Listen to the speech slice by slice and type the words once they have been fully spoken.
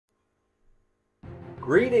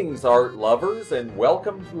Greetings, art lovers, and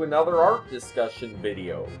welcome to another art discussion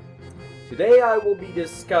video. Today I will be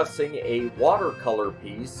discussing a watercolor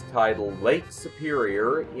piece titled Lake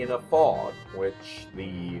Superior in a Fog, which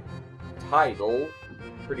the title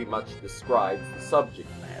pretty much describes the subject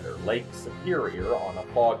matter, Lake Superior on a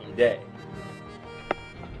foggy day.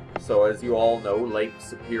 So as you all know, Lake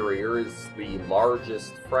Superior is the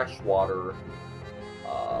largest freshwater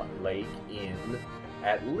lake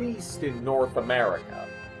at least in North America,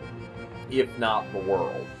 if not the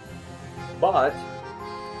world. But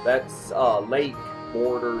that's lake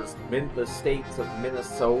borders the states of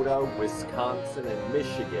Minnesota, Wisconsin, and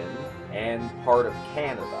Michigan, and part of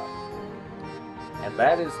Canada. And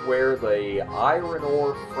that is where the iron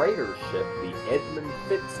ore freighter ship, the Edmund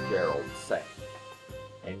Fitzgerald, sank.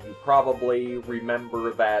 And you probably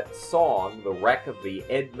remember that song, The Wreck of the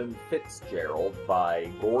Edmund Fitzgerald,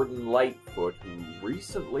 by Gordon Lightfoot, who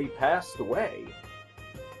recently passed away.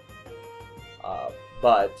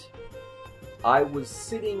 But I was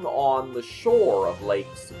sitting on the shore of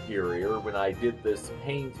Lake Superior when I did this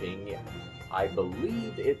painting. I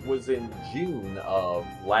believe it was in June of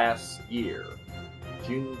last year,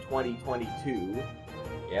 June 2022.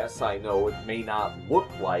 Yes, I know it may not look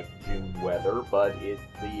like June weather, but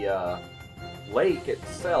the lake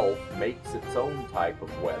itself makes its own type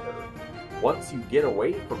of weather. Once you get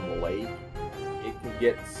away from the lake, it can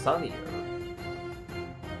get sunnier.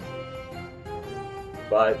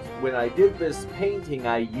 But when I did this painting,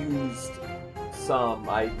 I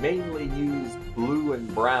mainly used blue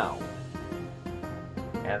and brown.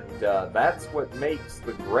 And that's what makes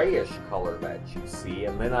the grayish color that you see.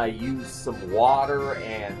 And then I used some water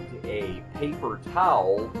and a paper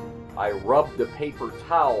towel. I rubbed a paper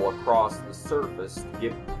towel across the surface to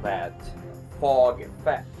give that fog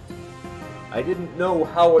effect. I didn't know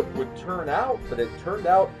how it would turn out, but it turned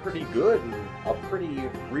out pretty good, and a pretty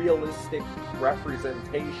realistic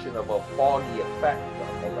representation of a foggy effect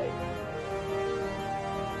on the lake.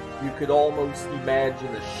 You could almost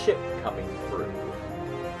imagine a ship coming through.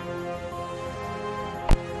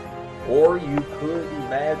 Or you could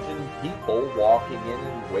imagine people walking in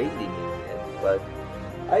and wading in it, but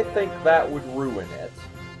I think that would ruin it.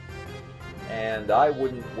 And I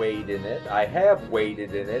wouldn't wade in it. I have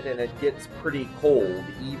waded in it, and it gets pretty cold,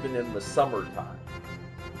 even in the summertime.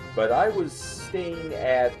 But I was staying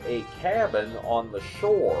at a cabin on the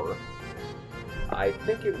shore. I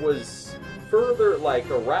think it was further, like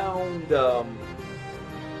around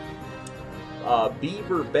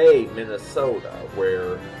Beaver Bay, Minnesota,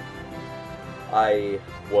 where I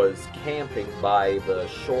was camping by the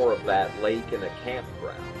shore of that lake in a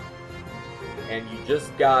campground. And you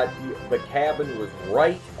just the cabin was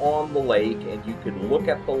right on the lake, and you could look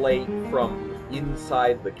at the lake from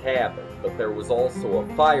inside the cabin. But there was also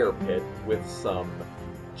a fire pit with some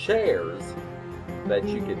chairs that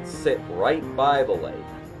you could sit right by the lake.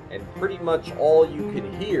 And pretty much all you could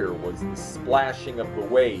hear was the splashing of the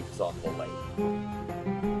waves on the lake.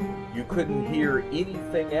 You couldn't hear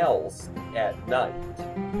anything else at night.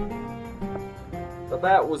 But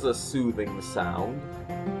that was a soothing sound.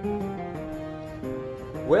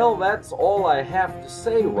 Well, that's all I have to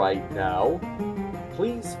say right now.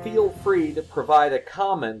 Please feel free to provide a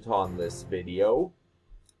comment on this video,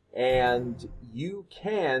 and you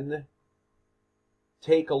can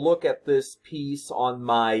take a look at this piece on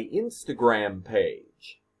my Instagram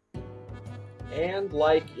page. And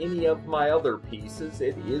like any of my other pieces,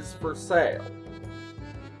 it is for sale.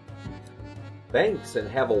 Thanks, and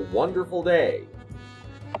have a wonderful day.